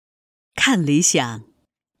看理想，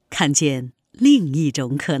看见另一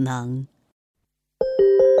种可能。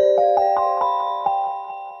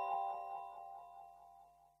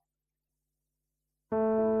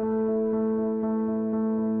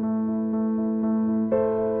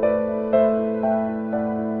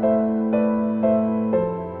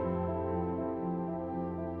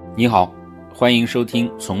你好，欢迎收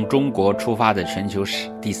听从中国出发的全球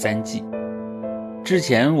史第3季。之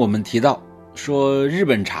前我们提到说日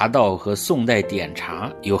本茶道和宋代点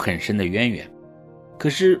茶有很深的渊源，可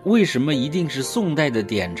是为什么一定是宋代的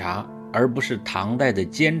点茶而不是唐代的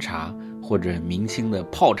煎茶或者明清的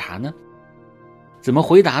泡茶呢？怎么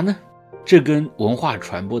回答呢？这跟文化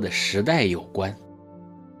传播的时代有关。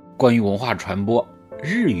关于文化传播，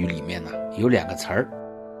日语里面有2个词儿，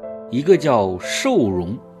一个叫受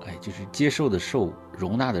容，就是接受的受，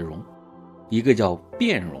容纳的容，一个叫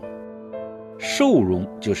变容。受容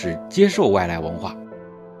就是接受外来文化，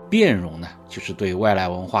变容呢就是对外来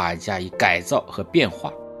文化加以改造和变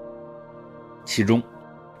化。其中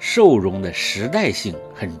受容的时代性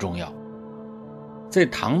很重要，在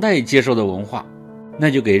唐代接受的文化，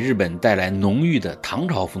那就给日本带来浓郁的唐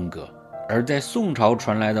朝风格，而在宋朝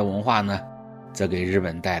传来的文化呢，则给日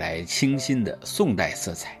本带来清新的宋代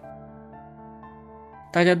色彩。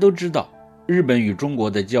大家都知道，日本与中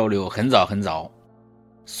国的交流很早很早，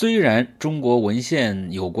虽然中国文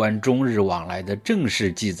献有关中日往来的正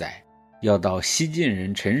式记载要到西晋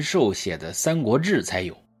人陈寿写的《三国志》才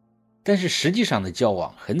有，但是实际上的交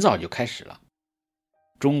往很早就开始了。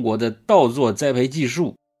中国的稻作栽培技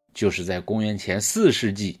术就是在公元前4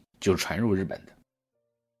世纪就传入日本的。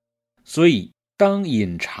所以当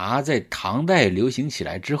饮茶在唐代流行起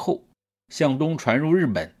来之后，向东传入日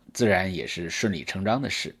本自然也是顺理成章的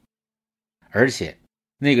事。而且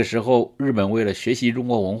那个时候日本为了学习中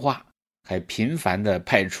国文化，还频繁地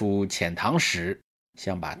派出遣唐使，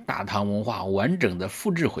想把大唐文化完整地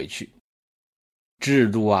复制回去。制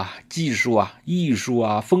度啊、技术啊、艺术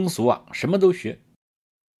啊、风俗啊，什么都学。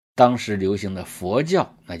当时流行的佛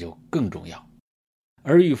教那就更重要，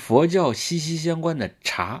而与佛教息息相关的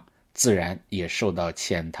茶自然也受到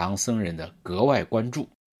遣唐僧人的格外关注。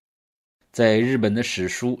在日本的史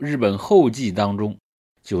书《日本后记》当中，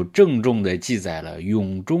就郑重地记载了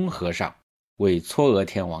永忠和尚为嵯峨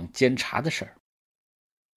天王煎茶的事儿。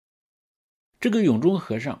这个永忠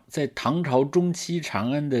和尚在唐朝中期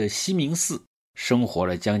长安的西明寺生活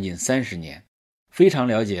了将近30年，非常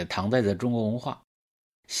了解唐代的中国文化。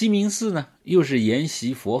西明寺呢，又是研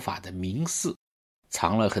习佛法的名寺，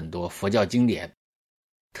藏了很多佛教经典。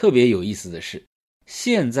特别有意思的是，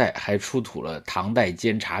现在还出土了唐代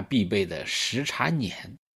煎茶必备的食茶碾。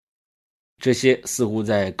这些似乎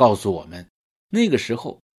在告诉我们，那个时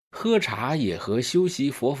候喝茶也和修习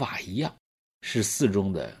佛法一样，是寺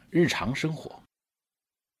中的日常生活。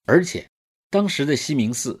而且当时的西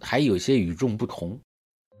明寺还有些与众不同，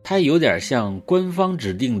它有点像官方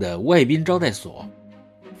指定的外宾招待所，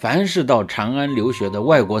凡是到长安留学的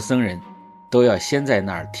外国僧人都要先在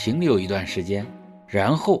那儿停留一段时间，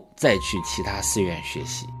然后再去其他寺院学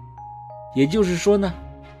习。也就是说呢，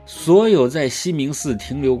所有在西明寺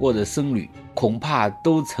停留过的僧侣恐怕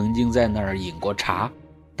都曾经在那儿饮过茶，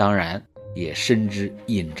当然也深知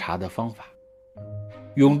饮茶的方法。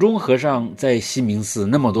永忠和尚在西明寺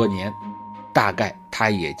那么多年，大概他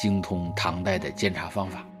也精通唐代的煎茶方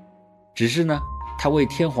法，只是呢，他为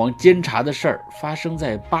天皇煎茶的事儿发生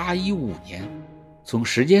在815年，从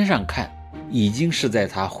时间上看已经是在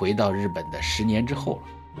他回到日本的10年之后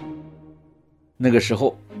了。那个时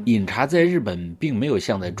候饮茶在日本并没有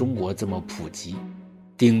像在中国这么普及，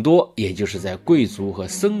顶多也就是在贵族和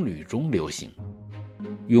僧侣中流行。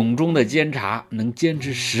永忠的煎茶能坚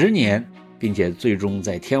持10年，并且最终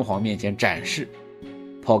在天皇面前展示，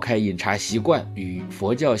抛开饮茶习惯与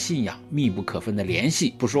佛教信仰密不可分的联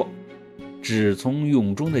系不说，只从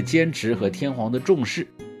永忠的坚持和天皇的重视，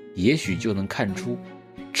也许就能看出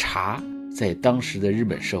茶在当时的日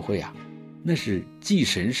本社会那是既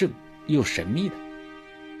神圣又神秘的。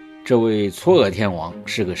这位嵯峨天王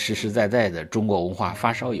是个实实在在的中国文化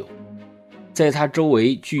发烧友，在他周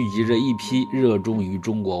围聚集着一批热衷于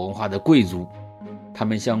中国文化的贵族，他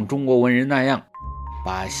们像中国文人那样，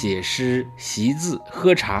把写诗、习字、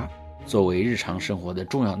喝茶作为日常生活的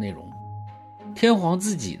重要内容。天皇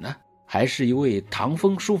自己呢，还是一位唐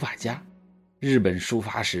风书法家，日本书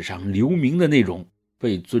法史上留名的那种，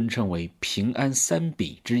被尊称为平安3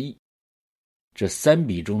笔之一。这3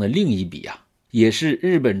笔中的另一笔也是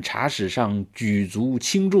日本茶史上举足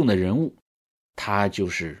轻重的人物，他就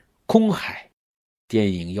是空海，电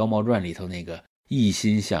影《妖猫传》里头那个一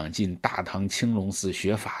心想进大唐青龙寺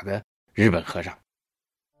学法的日本和尚。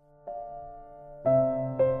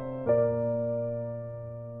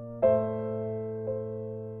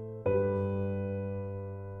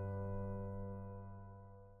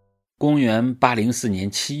公元804年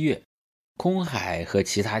7月，空海和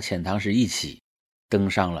其他遣唐使一起登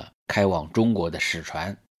上了开往中国的使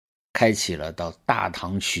船，开启了到大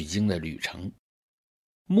唐取经的旅程。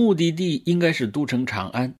目的地应该是都城长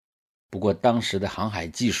安，不过当时的航海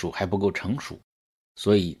技术还不够成熟，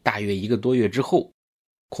所以大约1个多月之后，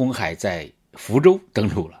空海在福州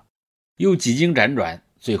登陆了，又几经辗转，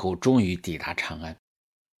最后终于抵达长安。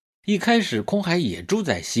一开始空海也住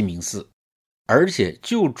在西明寺，而且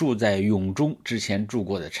就住在永中之前住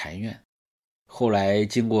过的禅院。后来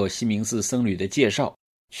经过西明寺僧侣的介绍，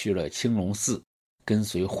去了青龙寺，跟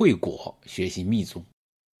随慧果学习密宗。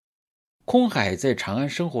空海在长安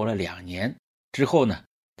生活了2年之后呢，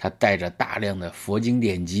他带着大量的佛经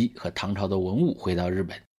典籍和唐朝的文物回到日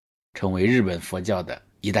本，成为日本佛教的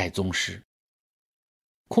一代宗师。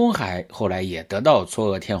空海后来也得到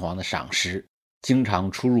嵯峨天皇的赏识，经常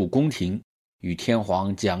出入宫廷，与天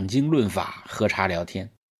皇讲经论法，喝茶聊天。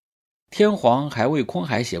天皇还为空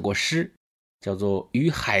海写过诗，叫做《与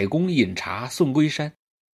海公饮茶送归山》，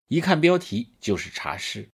一看标题就是茶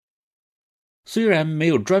诗。虽然没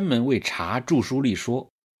有专门为茶著书立说，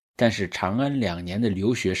但是长安2年的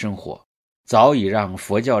留学生活早已让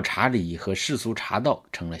佛教茶礼和世俗茶道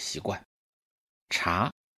成了习惯。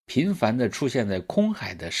茶频繁地出现在空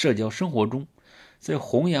海的社交生活中，在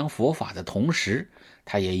弘扬佛法的同时，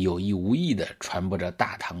他也有意无意地传播着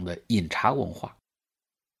大唐的饮茶文化。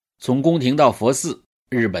从宫廷到佛寺，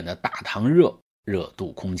日本的大唐热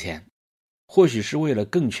度空前。或许是为了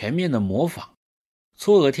更全面的模仿，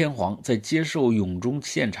嵯峨天皇在接受永中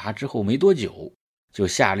献茶之后没多久，就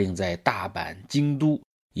下令在大阪、京都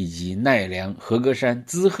以及奈良、和歌山、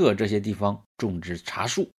滋贺这些地方种植茶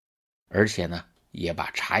树，而且呢，也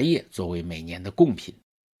把茶叶作为每年的贡品。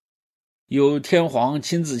有天皇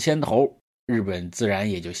亲自牵头，日本自然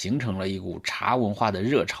也就形成了一股茶文化的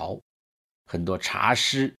热潮，很多茶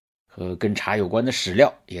诗和跟茶有关的史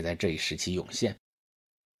料也在这一时期涌现。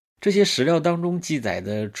这些史料当中记载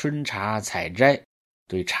的春茶采摘、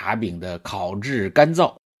对茶饼的烤制干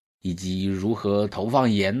燥，以及如何投放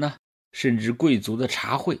盐呢，甚至贵族的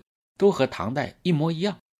茶会，都和唐代一模一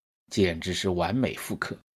样，简直是完美复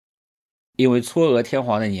刻。因为嵯峨天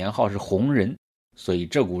皇的年号是弘仁，所以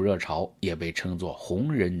这股热潮也被称作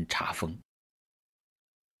弘仁茶风。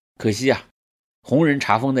可惜啊，弘仁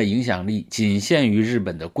茶风的影响力仅限于日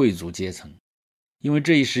本的贵族阶层，因为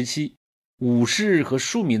这一时期武士和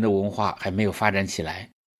庶民的文化还没有发展起来，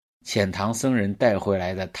遣唐僧人带回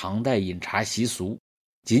来的唐代饮茶习俗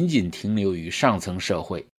仅仅停留于上层社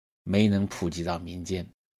会，没能普及到民间。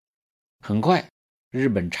很快，日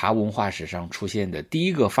本茶文化史上出现的第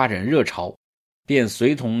一个发展热潮便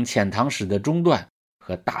随同遣唐使的中断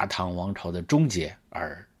和大唐王朝的终结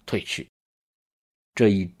而退去。这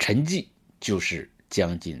一沉寂就是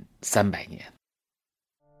将近300年。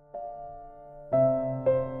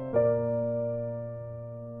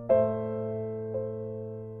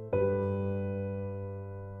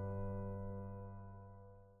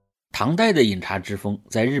唐代的饮茶之风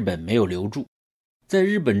在日本没有留住，在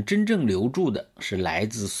日本真正留住的是来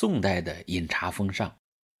自宋代的饮茶风尚。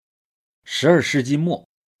12世纪末，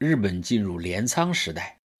日本进入镰仓时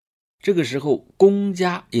代，这个时候公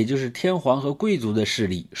家也就是天皇和贵族的势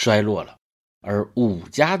力衰落了，而武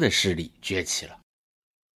家的势力崛起了。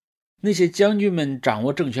那些将军们掌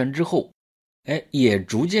握政权之后，也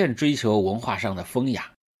逐渐追求文化上的风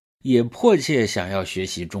雅，也迫切想要学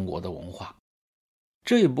习中国的文化。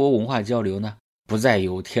这一波文化交流呢，不再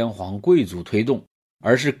由天皇贵族推动，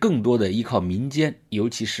而是更多的依靠民间，尤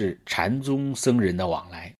其是禅宗僧人的往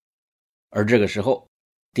来。而这个时候，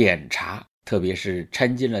点茶，特别是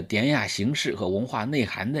掺进了典雅形式和文化内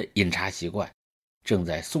涵的饮茶习惯，正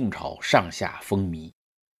在宋朝上下风靡。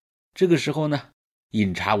这个时候呢，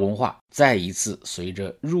饮茶文化再一次随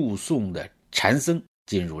着入宋的禅僧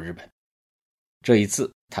进入日本。这一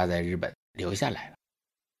次，他在日本留下来了。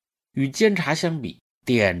与煎茶相比，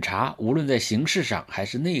点茶无论在形式上还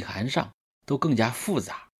是内涵上都更加复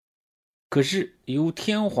杂。可是由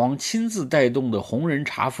天皇亲自带动的弘仁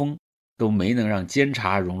茶风都没能让煎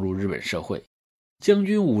茶融入日本社会，将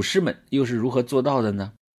军武士们又是如何做到的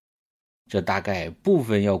呢？这大概部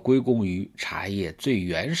分要归功于茶叶最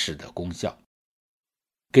原始的功效。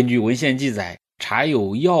根据文献记载，茶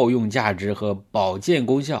有药用价值和保健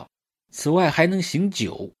功效，此外还能醒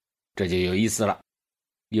酒，这就有意思了。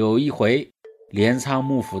有一回，镰仓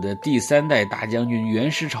幕府的第3代大将军袁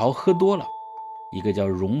师朝喝多了，一个叫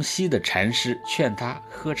荣西的禅师劝他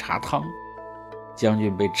喝茶汤，将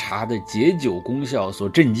军被茶的解酒功效所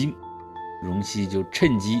震惊，荣西就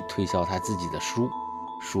趁机推销他自己的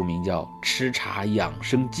书名叫《吃茶养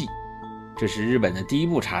生记》，这是日本的第一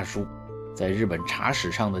部茶书，在日本茶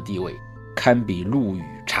史上的地位堪比陆羽、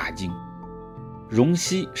茶经。荣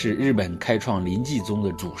西是日本开创临济宗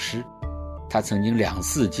的祖师，他曾经2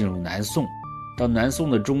次进入南宋，到南宋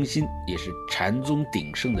的中心也是禅宗鼎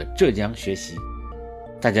盛的浙江学习。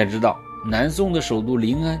大家知道，南宋的首都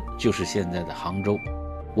临安就是现在的杭州，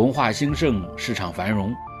文化兴盛，市场繁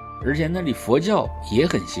荣，而且那里佛教也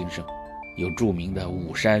很兴盛，有著名的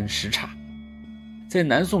五山十茶。在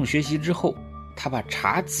南宋学习之后，他把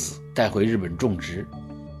茶籽带回日本种植，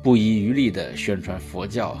不遗余力地宣传佛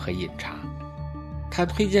教和饮茶。他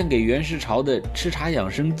推荐给袁世朝的《吃茶养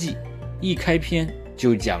生记》，一开篇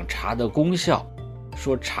就讲茶的功效，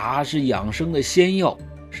说茶是养生的仙药，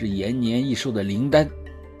是延年益寿的灵丹。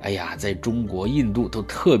哎呀，在中国、印度都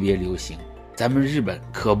特别流行，咱们日本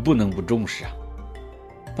可不能不重视啊！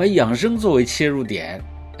把养生作为切入点，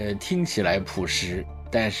听起来朴实，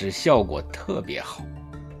但是效果特别好。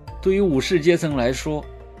对于武士阶层来说，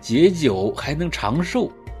解酒还能长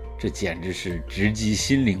寿，这简直是直击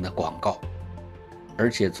心灵的广告。而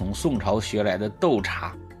且从宋朝学来的斗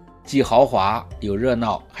茶，既豪华又热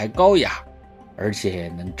闹，还高雅，而且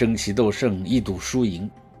能争奇斗胜，一赌输赢，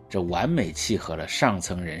这完美契合了上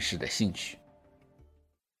层人士的兴趣。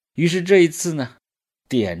于是这一次呢，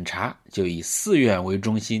点茶就以寺院为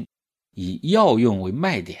中心，以药用为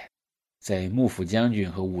卖点，在幕府将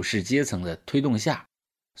军和武士阶层的推动下，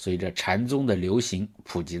随着禅宗的流行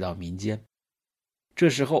普及到民间。这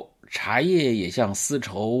时候茶叶也像丝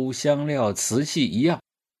绸、香料、瓷器一样，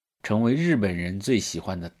成为日本人最喜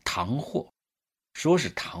欢的唐货。说是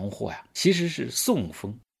唐货呀，其实是宋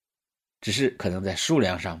风，只是可能在数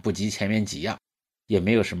量上不及前面几样，也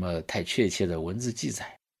没有什么太确切的文字记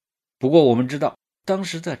载。不过我们知道，当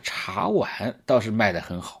时的茶碗倒是卖得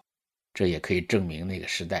很好，这也可以证明那个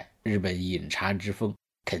时代日本饮茶之风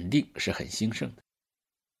肯定是很兴盛的。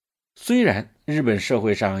虽然日本社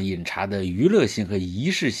会上饮茶的娱乐性和仪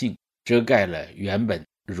式性遮盖了原本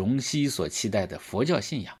荣西所期待的佛教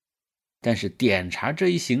信仰，但是点茶这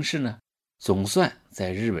一形式呢，总算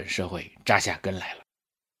在日本社会扎下根来了。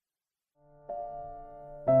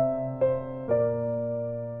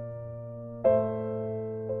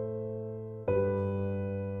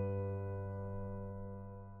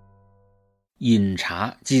饮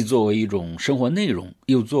茶既作为一种生活内容，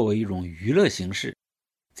又作为一种娱乐形式，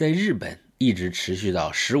在日本一直持续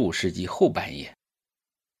到15世纪后半叶。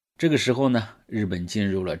这个时候呢，日本进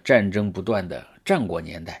入了战争不断的战国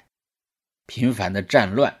年代，频繁的战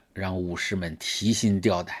乱让武士们提心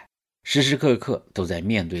吊胆，时时刻刻都在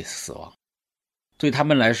面对死亡。对他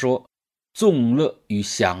们来说，纵乐与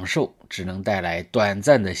享受只能带来短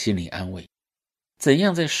暂的心理安慰。怎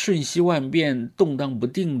样在瞬息万变、动荡不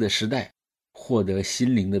定的时代获得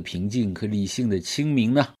心灵的平静和理性的清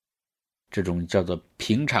明呢？这种叫做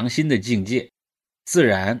平常心的境界，自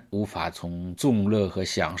然无法从纵乐和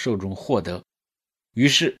享受中获得。于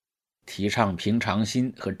是，提倡平常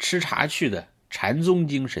心和吃茶去的禅宗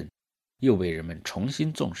精神又被人们重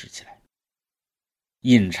新重视起来。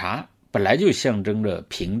饮茶本来就象征着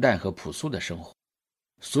平淡和朴素的生活，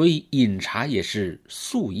所以饮茶也是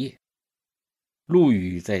素业。陆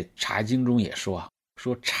羽在《茶经》中也说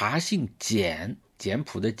茶性简，简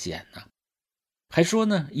朴的简呢，还说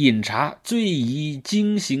呢，饮茶最宜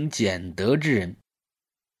精行俭德之人。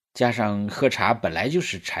加上喝茶本来就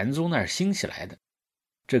是禅宗那儿兴起来的，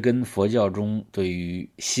这跟佛教中对于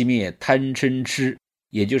熄灭贪嗔痴，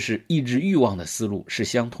也就是抑制欲望的思路是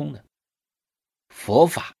相通的。佛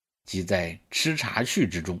法即在吃茶去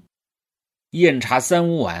之中，宴茶三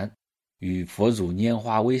五碗，与佛祖拈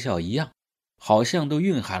花微笑一样，好像都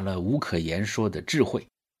蕴含了无可言说的智慧。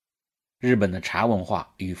日本的茶文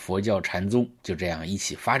化与佛教禅宗就这样一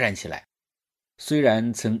起发展起来，虽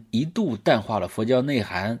然曾一度淡化了佛教内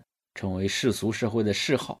涵，成为世俗社会的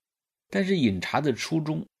嗜好，但是饮茶的初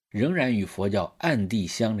衷仍然与佛教暗地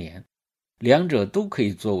相连，两者都可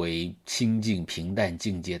以作为清净平淡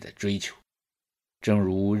境界的追求。正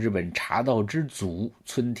如日本茶道之祖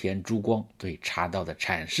村田珠光对茶道的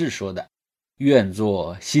阐释说的，愿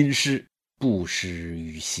作心师，不失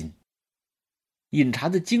于心。饮茶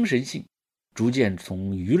的精神性逐渐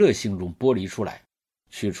从娱乐性中剥离出来，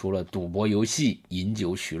去除了赌博游戏、饮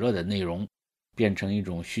酒取乐的内容，变成一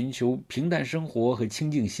种寻求平淡生活和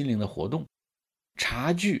清净心灵的活动。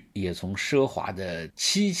茶具也从奢华的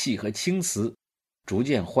漆器和青瓷，逐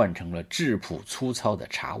渐换成了质朴粗糙的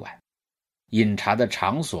茶碗。饮茶的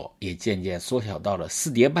场所也渐渐缩小到了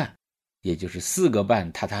4叠半，也就是4个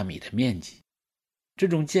半榻榻米的面积。这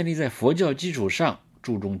种建立在佛教基础上，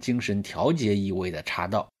注重精神调节意味的茶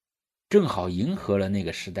道，正好迎合了那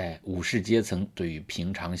个时代武士阶层对于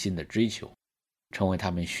平常心的追求，成为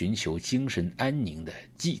他们寻求精神安宁的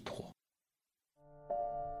寄托。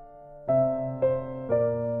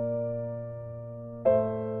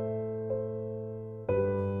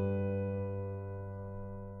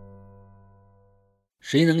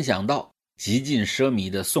谁能想到极尽奢靡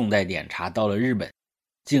的宋代点茶到了日本，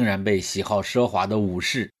竟然被喜好奢华的武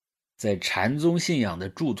士在禅宗信仰的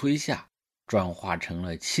助推下转化成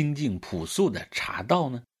了清净朴素的茶道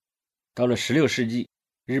呢？到了16世纪，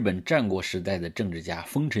日本战国时代的政治家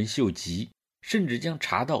丰臣秀吉甚至将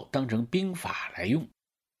茶道当成兵法来用。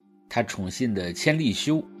他宠信的千利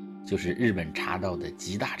休就是日本茶道的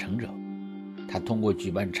集大成者。他通过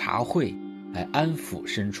举办茶会来安抚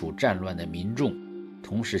身处战乱的民众，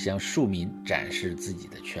同时向庶民展示自己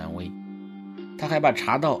的权威。他还把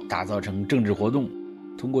茶道打造成政治活动，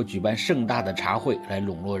通过举办盛大的茶会来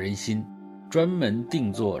笼络人心，专门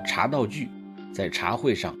定做茶道具，在茶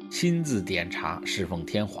会上亲自点茶侍奉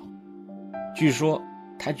天皇。据说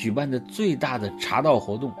他举办的最大的茶道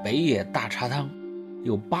活动北野大茶汤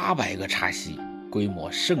有800个茶席，规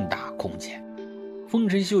模盛大空前。丰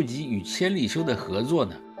臣秀吉与千利休的合作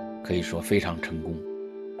呢，可以说非常成功。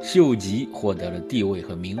秀吉获得了地位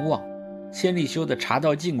和名望，千利休的茶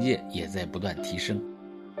道境界也在不断提升。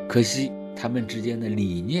可惜他们之间的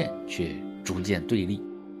理念却逐渐对立。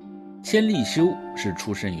千利休是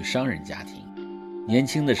出身于商人家庭，年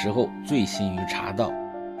轻的时候醉心于茶道，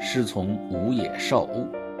师从武野绍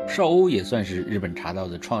欧。绍欧也算是日本茶道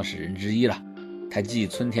的创始人之一了。他继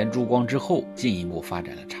村田珠光之后，进一步发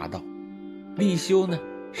展了茶道。利休呢，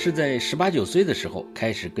是在18、19岁的时候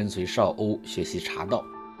开始跟随绍欧学习茶道，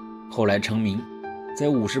后来成名，在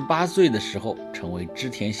58岁的时候成为织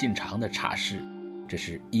田信长的茶师，这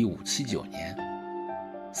是1579年。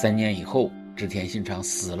3年以后，织田信长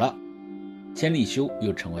死了，千利休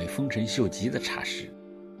又成为丰臣秀吉的茶师，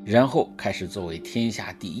然后开始作为天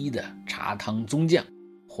下第一的茶汤宗匠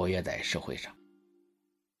活跃在社会上。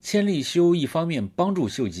千利休一方面帮助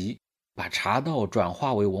秀吉把茶道转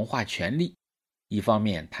化为文化权利，一方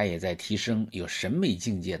面他也在提升有审美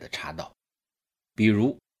境界的茶道。比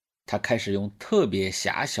如他开始用特别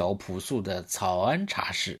狭小朴素的草庵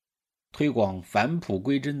茶室推广返璞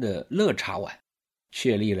归真的乐茶碗，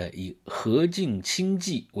确立了以和敬清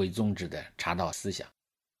寂为宗旨的茶道思想。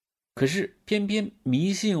可是偏偏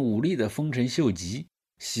迷信武力的丰臣秀吉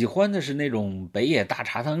喜欢的是那种北野大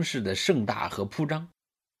茶汤式的盛大和铺张，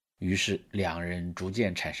于是两人逐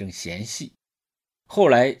渐产生嫌隙。后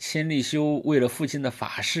来千利休为了父亲的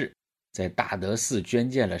法事，在大德寺捐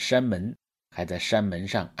建了山门，还在山门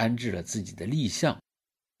上安置了自己的立像，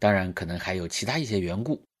当然可能还有其他一些缘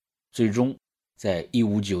故。最终在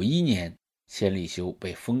1591年，千利休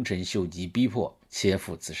被丰臣秀吉逼迫切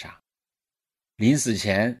腹自杀。临死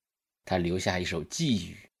前他留下一首寄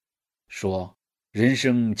语，说：人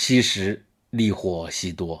生70，力火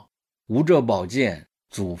稀多，无这宝剑，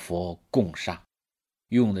祖佛共杀。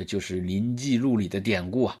用的就是临济录里的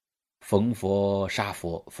典故啊，逢佛杀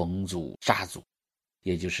佛，逢祖杀祖，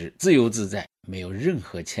也就是自由自在，没有任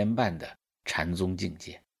何牵绊的禅宗境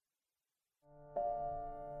界。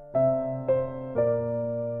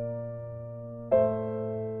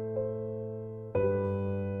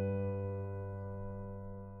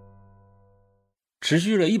持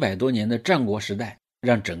续了100多年的战国时代，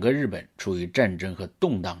让整个日本处于战争和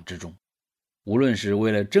动荡之中。无论是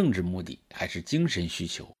为了政治目的还是精神需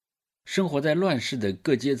求，生活在乱世的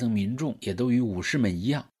各阶层民众也都与武士们一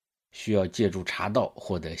样，需要借助茶道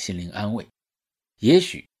获得心灵安慰。也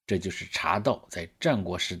许这就是茶道在战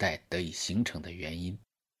国时代得以形成的原因。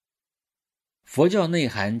佛教内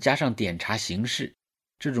涵加上点茶形式，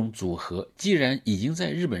这种组合既然已经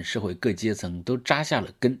在日本社会各阶层都扎下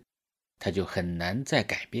了根，它就很难再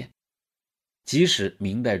改变。即使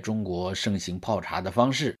明代中国盛行泡茶的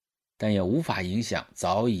方式，但也无法影响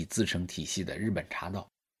早已自成体系的日本茶道。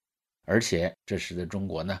而且这时的中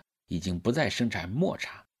国呢，已经不再生产墨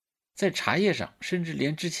茶，在茶叶上甚至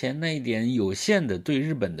连之前那一点有限的对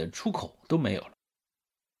日本的出口都没有了。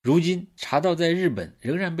如今茶道在日本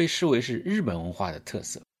仍然被视为是日本文化的特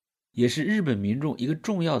色，也是日本民众一个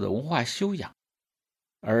重要的文化修养。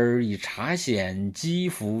而以茶筅、击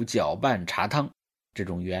服、搅拌茶汤这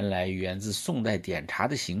种原来源自宋代点茶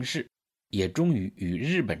的形式，也终于与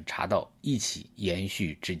日本茶道一起延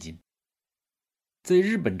续至今。在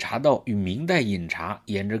日本茶道与明代饮茶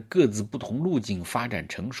沿着各自不同路径发展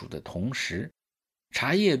成熟的同时，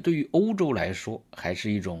茶叶对于欧洲来说还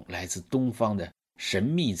是一种来自东方的神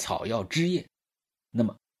秘草药之叶。那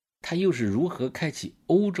么它又是如何开启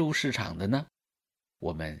欧洲市场的呢？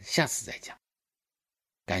我们下次再讲。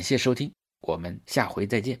感谢收听，我们下回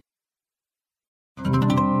再见。